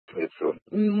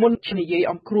មុននិយាយ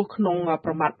អំគ្រោះក្នុង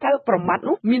ប្រមាថតើប្រមាថ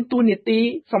នោះមានតួនាទី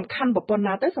សំខាន់ប៉ុណ្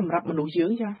ណាទៅសម្រាប់មនុស្សយើ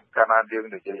ងចាកាលណាយើង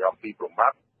និយាយអំពីប្រមា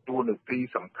ថតួនាទី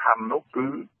សំខាន់នោះគឺ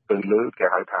ទៅលើគេ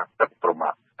ហៅថាទឹកប្រមា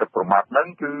ថទឹកប្រមាថហ្នឹង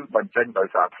គឺបញ្ចេញដោយ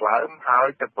សារថ្លើមហើយ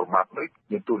ទឹកប្រមាថនេះ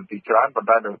មានតួនាទីច្រើនប៉ុន្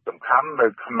តែនៅសំខាន់នៅ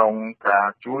ក្នុងការ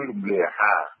ជួយរំលាយអា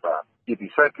ហារបាទជាពិ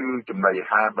សេសគឺចំណីអា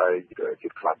ហារដែលជា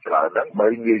ខ្លាំងច្រើនហ្នឹងបើ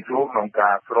ងាយស្រួលក្នុង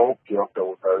ការស្រូបយកទៅ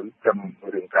ចំ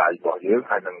រាងកាយរបស់យើង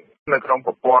ហើយនឹងនៅក្នុង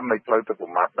ប្រព័ន្ធនៃផ្លូវទឹកប្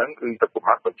រមាថហ្នឹងគឺទឹកប្រ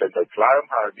មាថបញ្ចេញដោយថ្លើម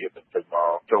ហើយវាបញ្ចេញម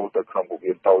កចូលទៅក្នុងពោះ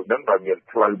វៀនតូចហ្នឹងដោយមាន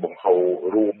ផ្លូវបង្ហូរ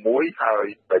រួមមួយហើយ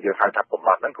ដែលយើងហៅថាប្រ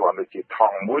មាថហ្នឹងគ្រាន់តែជាថ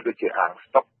ង់មួយដូចជាអាង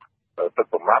ស្តុកទឹក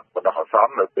ប្រមាថបណ្ដោះអាសន្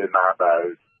ននៅពេលណាដែល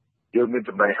យើងមាន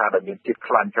ចំណីអាហារដែលមានជាតិ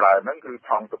ខ្លាញ់ច្រើនហ្នឹងគឺ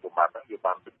ថង់ទឹកប្រមាថហ្នឹងវា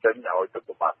បានបញ្ចេញឲ្យទឹក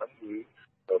ប្រមាថហ្នឹងគឺ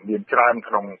មានច្រើន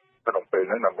ក្នុងពេល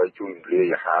ហ្នឹងដើម្បីជួយរំលាយ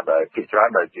អាហារដែលជាច្រើន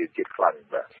ដែលជាជាតិខ្លាញ់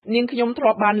បាទនាងខ្ញុំធ្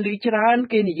លាប់បានឮច្រើន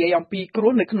គេនិយាយអំពីគ្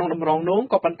រោះនៅក្នុងតម្រងនោម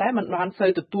ក៏ប៉ុន្តែมันបានសូ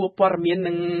វទទួលព័ត៌មាន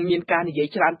និងមានការនិយាយ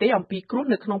ច្រើនទេអំពីគ្រោះ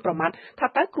នៅក្នុងប្រមាថថា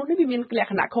តើគ្រោះនេះវាមានល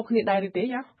ក្ខណៈខុសគ្នាដែរឬទេ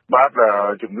យ៉ាបាទ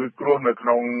ជំងឺគ្រោះនៅក្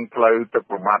នុងផ្លូវទឹក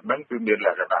ប្រមាថហ្នឹងគឺមានល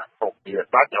ក្ខណៈខុសគ្នា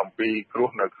ដាច់អំពីគ្រោះ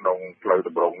នៅក្នុងផ្លូវត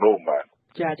ម្រងនោមបាទ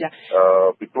ចា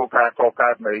ពីព្រោះការកកើ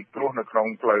តនៃគ្រោះនៅក្នុង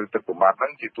ផ្លូវទឹកប្រមាថហ្នឹ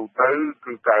ងជាទូទៅ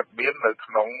គឺកើតមាននៅ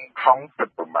ក្នុងថង់ទឹក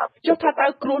ប្រមាថចុះថាតើ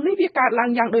គ្រោះនេះវាកើតឡើ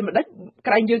ងយ៉ាងដូចម្ដេច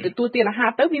ក្រែងយើងទទួលទានអាហារ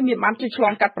ទៅវាមានបានជួយឆ្ល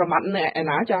ងកាត់ប្រមាថនៅឯ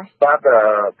ណាចាបាទ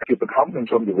ជាបឋមខ្ញុំ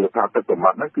សូមជម្រាបថាទឹកប្រមា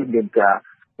ថហ្នឹងគឺមានការ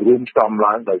រួមផ្សំ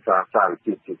ឡើងដោយសារ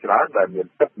ជាតិជាច្រើនដែលមាន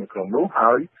ទឹកនៅក្នុងនោះ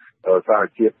ហើយសារ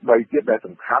ជាតិ3ទៀតដែល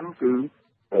សំខាន់គឺ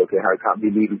គេហៅថា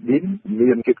bilirubin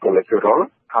មានជាតិ cholesterol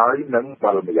ហើយនិង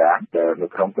balmia ដែលនៅ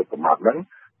ក្នុងទឹកប្រមាថហ្នឹង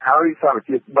ហើយសារ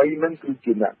ជាតិ3ហ្នឹងគឺ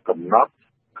ជាអ្នកកំណត់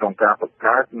ក្នុងការបង្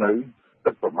កើតនៅ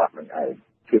ទឹកប្រមាថហ្នឹងឯង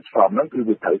ជាតិផ្សំហ្នឹងគឺ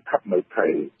វាត្រូវថឹកនៅថេ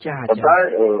រប៉ុន្តែ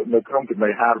នៅក្នុងចំណី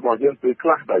អាហាររបស់យើងពេលខ្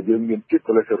លះដែលយើងមានជាតិ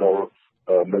cholesterol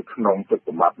នៅក្នុងទឹក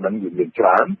ប្រមាថហ្នឹងវាមានច្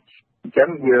រើនអញ្ចឹង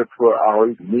វាធ្វើឲ្យ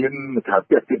មានថា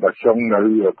ពាក្យពីចុងនៅ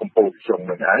composition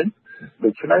ហ្នឹងឯងដូ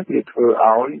ច្នេះវាធ្វើ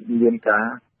ឲ្យមានការ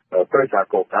ត្រូវការ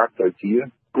កកើតទៅជា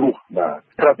គ្រោះបាទ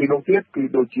ក្រៅពីនោះទៀតគឺ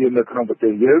ដូចជានៅក្នុងប្រទេ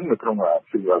សយើងនៅក្នុង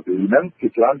ស៊ីវ៉ាវីហ្នឹងជា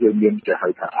ច្រើនយើងមានគេហៅ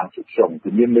ថាអាំងសុខសុងគឺ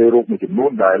មានមេរោគមួយចំនួ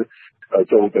នដែល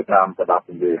ចូលទៅតាមប្រដាប់ព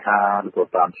ន្យាហារឬក៏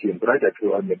តាមឈាមត្រីដែលធ្វើ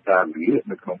ឲ្យមានការលាក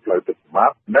នៅក្នុងផ្លូវទឹកប្រមា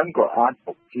ថនិងក៏អាច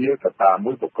ជាកត្តា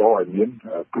មួយបង្កឲ្យមាន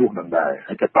គ្រោះនឹងដែរ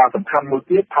ហើយកត្តាសំខាន់មួយ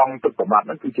ទៀតថង់ទឹកប្រមាថហ្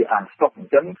នឹងគឺជាអាងស្តុកអ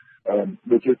ញ្ចឹង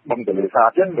ដូចជាបឹងទន្លេសាប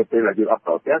អញ្ចឹងនៅពេលដែលយើងអត់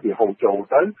ប្រើប្រាស់វាហូរចូល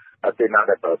ទៅពេលណា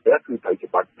ដែលប្រើប្រាស់គឺត្រូវ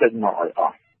ច្បាច់ចេញមកឲ្យអ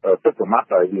ស់ទឹកប្រមាថ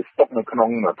ដែលវាស្តុកនៅក្នុង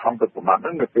ថង់ទឹកប្រមាថហ្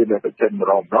នឹងនៅពេលដែលបញ្ចេញម្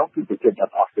ដងគឺបញ្ចេញអ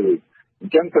ត់អស់ទេអ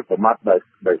ញ្ចឹងទឹកប្រមាថដែល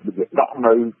វាដក់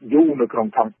នៅយូរនៅក្នុង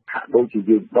ថង់ហាក់ដូចជា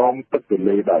យើងដងទឹកទន្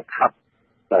លេដែលខាត់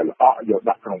តែល្អក់យក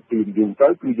ដាក់ក្នុងពីនយូរទៅ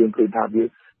គឺយើងឃើញថាវា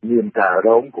មានការរ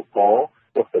ងកក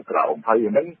ចុះទៅក្រោមហើយ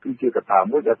ហ្នឹងគឺជាកត្តា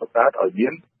មួយដែលបង្កើតឲ្យមា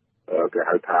នគេ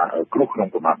ហៅថាគ្រោះក្នុង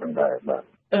ប្រមាថហ្នឹងដែរបាទ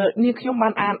នាងខ្ញុំបា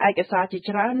នអានឯកសារជា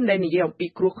ច្រើនដែលនិយាយអំពី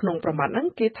គ្រោះក្នុងប្រមាថហ្នឹង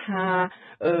គេថា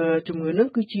ជំងឺហ្នឹង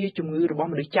គឺជាជំងឺរបស់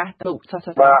មនុស្សចាស់ទៅសាស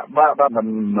នាបាទមិន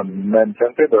មែនចឹ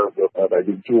ងទេដែល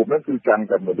យើងជួបហ្នឹងគឺចាំ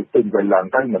តែមនុស្សពេញវ័យឡើង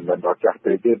ទៅមិនមែនដល់ចាស់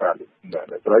ទេបាទ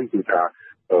ត្រូវគឺថា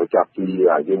ចាប់ពី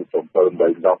អាយុ7 8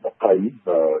 10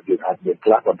 20យើងអាចមានខ្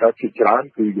លះប៉ុន្តែជាច្រើន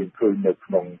គឺយើងឃើញនៅ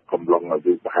ក្នុងកំឡុងអា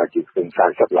យុប្រហែលជាខ្ទង់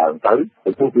40ឡើងទៅ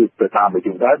ព្រោះវាទៅតាមអា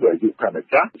យុដែរអាយុកាន់តែ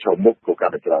ចាស់ឈរមុខក៏កា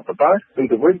ន់តែច្រើនប៉ុន្តែពី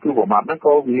ទៅវិញគឺប្រមាណហ្នឹង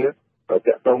ក៏វា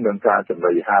តាក់ទងនឹងការចំ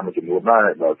ណីអាហារមួយចំនួនដែរ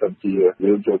បើមិនជា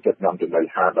យើងចូលចិត្តញ៉ាំចំណី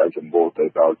អាហារដែលសម្បូរទៅ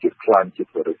ដោយជាតិខ្លាញ់ជាតិ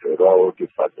cholesterol ជា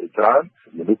តិសាច់ច្រើន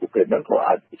មនុស្សប្រភេទហ្នឹងក៏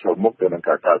អាចប្រឈមមុខទៅនឹង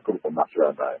ការកើតគ្រោះប្រមាថច្រើ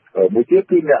នដែរមួយទៀត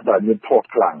គឺអ្នកដែលមានធាត់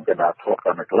ខ្លាំងកណាធាត់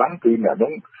កាន់តែខ្លាំងគឺអ្នកហ្នឹ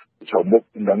ងប្រឈមមុខ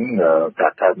នឹងកា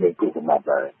រកើតមានគ្រោះប្រមាថ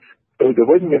ដែរទៅ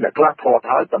វិញមានអ្នកខ្លះធាត់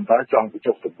ហើយប៉ុន្តែចង់បញ្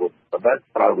ចុះទម្ងន់ប៉ុន្តែ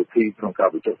ប្រើវិធីក្នុងការ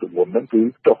បញ្ចុះទម្ងន់ហ្នឹងគឺ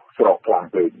ចុះស្រកខ្លាំង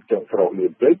ពេកចុះស្រកលឿ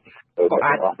នពេកក៏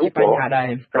អាចជាបញ្ហាដែរ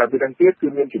ក្រៅពីនេះទៀតគឺ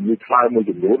មានជំងឺខ្លាំងមួយ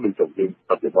ចំនួនដូចជា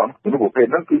បច្ចុប្បន្នមនុស្សប្រភេទ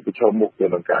ហ្នឹងគឺប្រឈមមុខទៅ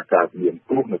នឹងការកើតមាន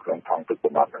គ្រោះនៅក្នុងថង់ទឹកប្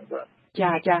រមាថហ្នឹងបាទ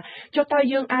ចាចុះតើ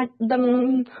យើងអាចដឹង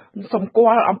សម្គា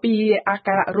ល់អំពីអា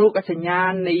ការៈរោគសញ្ញា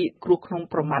នៃគ្រោះក្នុង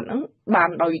ប្រមាថហ្នឹងបាន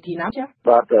ដោយវិធីណាចា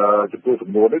បាទចំពោះសំ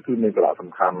ណួរនេះគឺមានសារៈសំ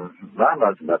ខាន់ណាស់ដ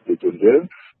ល់សម្រាប់ប្រជាជនយើង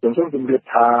ខ្ញុំសូមជម្រាប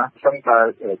ថាសឹងតែ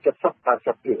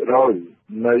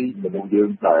70-80% នៃមនុស្សយើង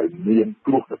ដែលមាន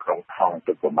គ្រោះនៅក្នុងថង់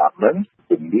ទឹកប្រមាថហ្នឹង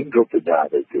ពុំមានរោគសញ្ញា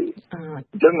អីទេ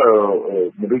អញ្ចឹង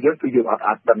មនុស្សយើងគឺយើង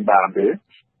អាចដឹងបានទេ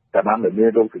កាលណាមាន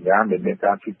រោគសញ្ញាមាន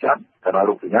ការឈឺចាប់កាលណា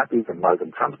រោគសញ្ញាគឺ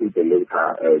សំខាន់គឺទៅលើថា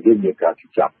យើងមានការឈឺ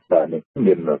ចាប់តែ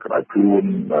មានក្តៅខ្លួន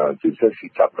ជាពិសេសឈឺ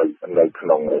ចាប់នៅក្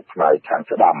នុងផ្នែកខាង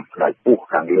ស្ដាំផ្នែកពោះ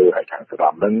ខាងលើហើយខាងស្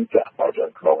ដាំហ្នឹងចាក់ដល់ខា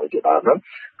ងក្នុងជាដើមហ្នឹង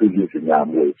គឺជាសញ្ញា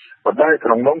មួយប៉ុន្តែក្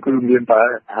នុងនោះគឺមានតែ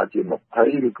ថាជា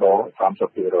20ឬក៏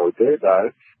30%ទេដែល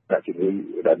អ្នកជំងឺ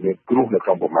ដែលមានគ្រោះនៅក្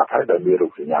នុងប្រមាថហើយដែលមានរោ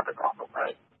គសញ្ញាទាំងអស់នោះហើ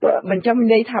យ បញ្ចាំ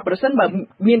ន័យថាប្រសិនបើ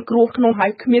មានគ្រោះក្នុងហើ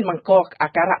យគ្មានបង្កអា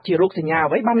ការៈជារោគសញ្ញា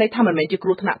អ្វីបានន័យថាមិនមែនជាគ្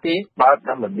រោះថ្នាក់ទេបាទ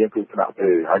ថាមិនមានគ្រោះថ្នាក់ទេ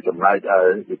ហើយចំណែកឯ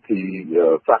វិធី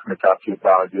សាស្ត្រនៃការព្យា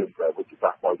បាលយើងវិធីសា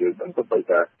ស្ត្ររបស់យើងហ្នឹងក៏បី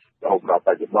តែរហូតដល់ប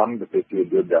ច្ចុប្បន្នប្រទេស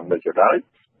យើងយ៉ាងម៉េចក៏ដោយ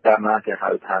កាលណាគេ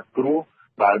ហៅថាគ្រោះ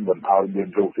ដែលមិនឲ្យមាន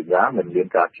រោគសញ្ញាមិនមាន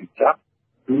ការឈឺចាប់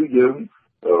គឺយើង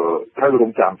ត្រូវរ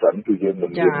ងចាំសិនគឺយើងមិ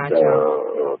នមាន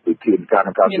វិធានការក្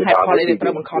នុងការព្យាបាលទេត្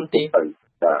រូវបង្ខំទេប៉ុ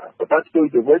ន្តែជួយ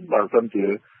ទៅវិញបើសិនជា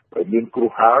មានគ្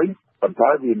រោះហើយប៉ុន្តែ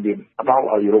វាមានផ្ដល់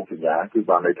ឲ្យរោគសញ្ញាគឺ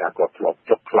បានន័យថាគាត់ធ្លាប់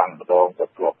ចុកខ្លាំងម្ដងគា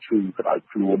ត់ធ្លាប់ឈឺក្តៅ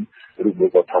ខ្លួនឬមួយ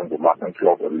ក៏ថង់ប្រមាថនឹងធ្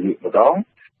លាប់រលាកម្ដង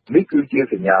នេះគឺជា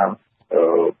សញ្ញា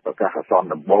ប្រកាសអាសន្ន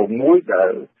ដំបូងមួយដែ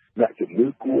លអ្នកជំងឺ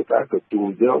គួរតែទទួល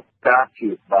យកការព្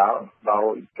យាបាលដោ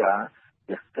យការ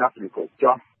កាត់ឬក៏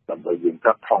ចោះដើម្បីយើង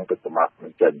កាត់ថង់ទឹកប្រមាថនឹ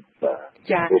ងចេញ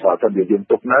ចា៎ព្រោះបើសិនជាយើង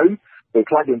ទុកនៅពេល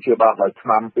ខ្លះយើងព្យាបាលដោយថ្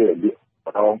នាំពេលរលាក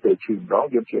ម្ដងពេលឈឺម្ដង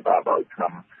យើងព្យាបាលដោយថ្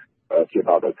នាំ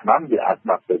វាអាច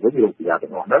បាត់ទៅវិញរោគសញ្ញា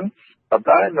ទាំងអស់ហ្នឹងប៉ុន្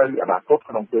តែនៅអនាគត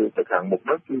ក្នុងពេលទៅខាងមុខហ្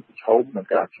នឹងគឺប្រឈមនឹង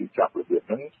ការឈឺចាប់របៀប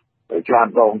ហ្នឹងច្រើន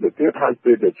ដងទៅទៀតហើយ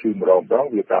ពេលដែលឈឺម្ដង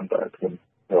វាកាន់តែធ្ងន់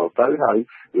ទៅហើយ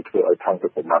វាធ្វើឲ្យថង់ទឹ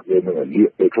កប្រមាថយើងនឹងលាក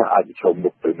ពេលខ្លះអាចប្រឈមមុ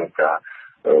ខទៅនឹងការ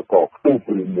កកខ្ទុះ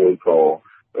ឬមួយក៏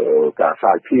ការ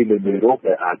សាយភាយនៃមេរោគ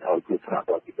ដែលអាចឲ្យគ្រោះថ្នាក់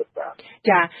ដល់ជីវិតបាន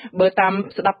ចាបើតាម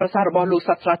ស្ដាប់ប្រសាសន៍របស់លោក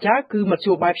សាស្ត្រាចារ្យគឺមធ្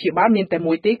យោបាយព្យាបាលមានតែ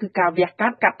មួយទេគឺការវះកា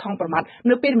ត់ថង់ប្រមាថ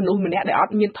នៅពេលមនុស្សម្នាក់ដែលអ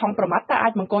ត់មានថង់ប្រមាថតើអា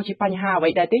ចបង្កជាបញ្ហាអ្វី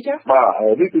ដែរទេចាបាទ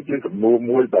នេះគឺជាសំណួរ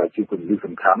មួយដែលជាគន្លឹះ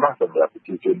សំខាន់ណាស់សម្រាប់ប្រ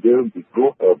ជាជនយើងពីព្រោះ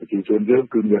ប្រជាជនយើង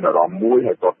គឺមានអារម្មណ៍មួយ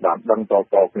ហើយគាត់បានដឹងត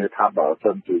គ្នាថាបើ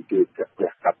សិនជា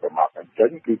វះកាត់ប្រមាថអញ្ចឹ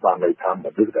ងគឺបានន័យថាម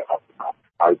នុស្សដែលអត់ប្រមាថ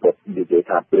ហើយគាត់និយាយ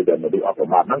ថាពេលដែលមនុស្សអត់ប្រ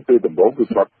មាថហ្នឹងគឺដំបូងគឺ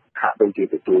គាត់ហាក់ដូចជា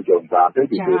ទទួលយកបានទេ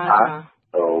ពីព្រោះថា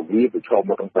វាប្រឈម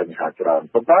មុខនឹងបញ្ហាច្រើន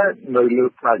ប៉ុន្តែនៅលើ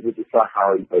ផ្នែកវិទ្យាសាស្ត្រហើ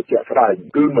យជាក់ស្ដែង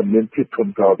គឺមិនមានភាពធ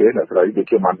ន់ធ្ងរទេអ្នកស្រីដូច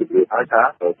ជាបានជម្រាបហើយថា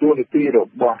តួនាទីរ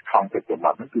បស់ថង់ទឹកប្រមា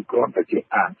ថហ្នឹងគឺគ្រាន់តែជា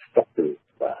អាងស្តុកទេ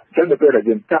បាទអញ្ចឹងនៅពេលដែល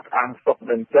យើងកាត់អាងស្តុក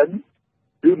នឹងចេញ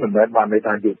គឺមិនមែនបានន័យ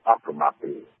ថាយើងអត់ប្រមាថ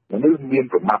ទេមនុស្សមាន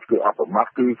ប្រមាថគឺអត់ប្រមាថ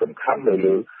គឺសំខាន់នៅ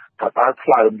លើថាតើថ្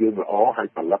លើមយើងល្អហើយ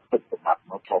ផលិតទឹកប្រមាថ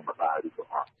មកធម្មតាឬក៏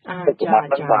អត់ទឹកប្រមាថ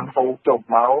ហ្នឹងបានហូរចុះ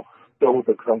មកចូល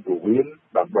ទៅក្នុងពោះវៀន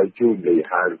ដើម្បីជួយលេ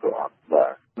ហាឬក៏អត់បា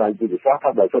ទដោយវិទ្យាសាស្ត្រ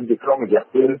ថាបើសិនជាក្នុងរយៈ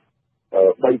ពេល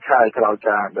3ខែក្រោយ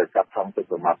ការដែលកាត់ថង់ទឹក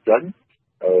ប្រមាថចេញ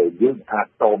យើងអាច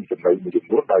តមចំណីមួយចំ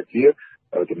នួនដែលជា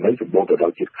ចំណីសម្បូរទៅដោ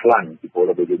យជាតិខ្លាញ់ពីព្រោះ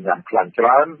បើយើងញ៉ាំខ្លាញ់ច្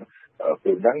រើន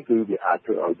ពេលហ្នឹងគឺវាអាចធ្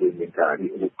វើឲ្យយើងមានការរី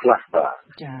ករូបខ្លះបាទ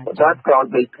ប៉ុន្តែក្រោយ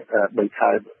3ខែ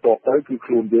តទៅគឺ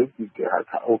ខ្លួនយើងគឺគេហៅ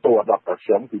ថាអូតូអាដាប់តាស្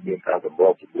យងគឺមានការសម្រ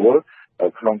បសម្រួល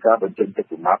ក្នុងការបញ្ចេញទឹក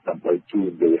ប្រមាថដើម្បីជួយ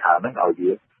លេហាហ្នឹងឲ្យ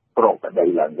វាប្រកបដី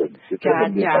ឡើងវិញគឺមិ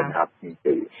នមានបញ្ហា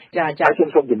ទេចាខ្ញុំ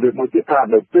សូមជម្រាបមួយទៀតថា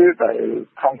នៅពេលដែល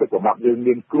ថង់ទឹកប្រមាថយើង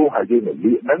មានគ្រោះហើយយើងលាក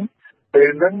ហ្នឹងពេល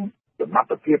ហ្នឹងសមត្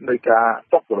ថភាពនៃការ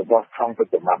ຕົករបស់ថង់ទឹក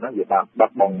ប្រមាថហ្នឹងវាបានបា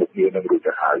ត់បង់មុខងារនឹងរួច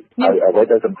ទៅហើយអ្វី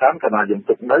ដែលសំខាន់គឺថាយើង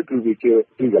ទុកនៅគឺវាជា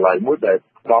ទីកន្លែងមួយដែល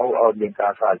ដល់ឲ្យមានកា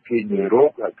រសាយភាយនៃរោ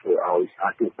គហើយធ្វើឲ្យអា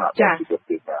ចគ្រោះថ្នាក់ដល់ជីវិត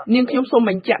ទៀតបាទនាងខ្ញុំសូម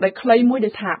បញ្ជាក់ដោយខ្លីមួយដែ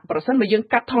លថាប្រសិនបើយើង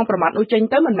កាត់ថង់ប្រមាថនោះចេញ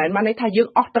ទៅមិនមែនបានន័យថាយើង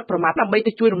អស់ទឹកប្រមាថដើម្បី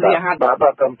ទៅជួយរំលាយអាហារបា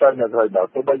ទត្រឹមត្រូវអ្នកស្រីបាទ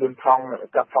ទោះបីយើង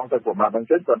កាត់ថង់ទឹកប្រមាថហ្នឹង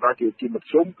ចេញប៉ុន្តែជាម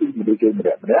ធ្យមគឺមនុស្សយើងម្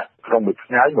នាក់ក្នុងមួយ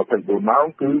ថ្ងៃ24ម៉ោង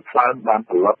គឺថ្លើមបាន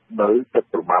ផលិតនៅទឹក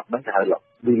ប្រមាថហ្នឹងគេហៅថា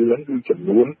វាឡើងគឺចំ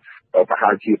នួនប្រហែ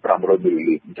លជា500មីលី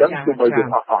លីត្រអញ្ចឹងទោះបីយើង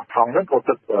អស់ថង់ហ្នឹងក៏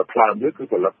ទឹកថ្លើមយើងគឺ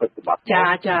ផលិតទឹកសម្បត្តិចា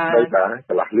តែ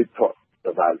កន្លះលីត្រ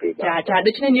ចា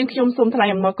ដូច្នេះនាងខ្ញុំសូមថ្លែង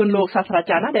អំណរគុណលោកសាស្ត្រា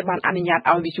ចារ្យណាដែលបានអនុញ្ញាត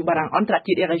ឲ្យវិទ្យុបារាំងអន្តរ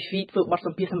ជាតិ RFI ធ្វើបទស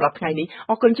ម្ភាសន៍សម្រាប់ថ្ងៃនេះ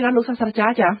អរគុណច្រើនលោកសាស្ត្រាចា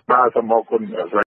រ្យចាបាទសូមអរគុណ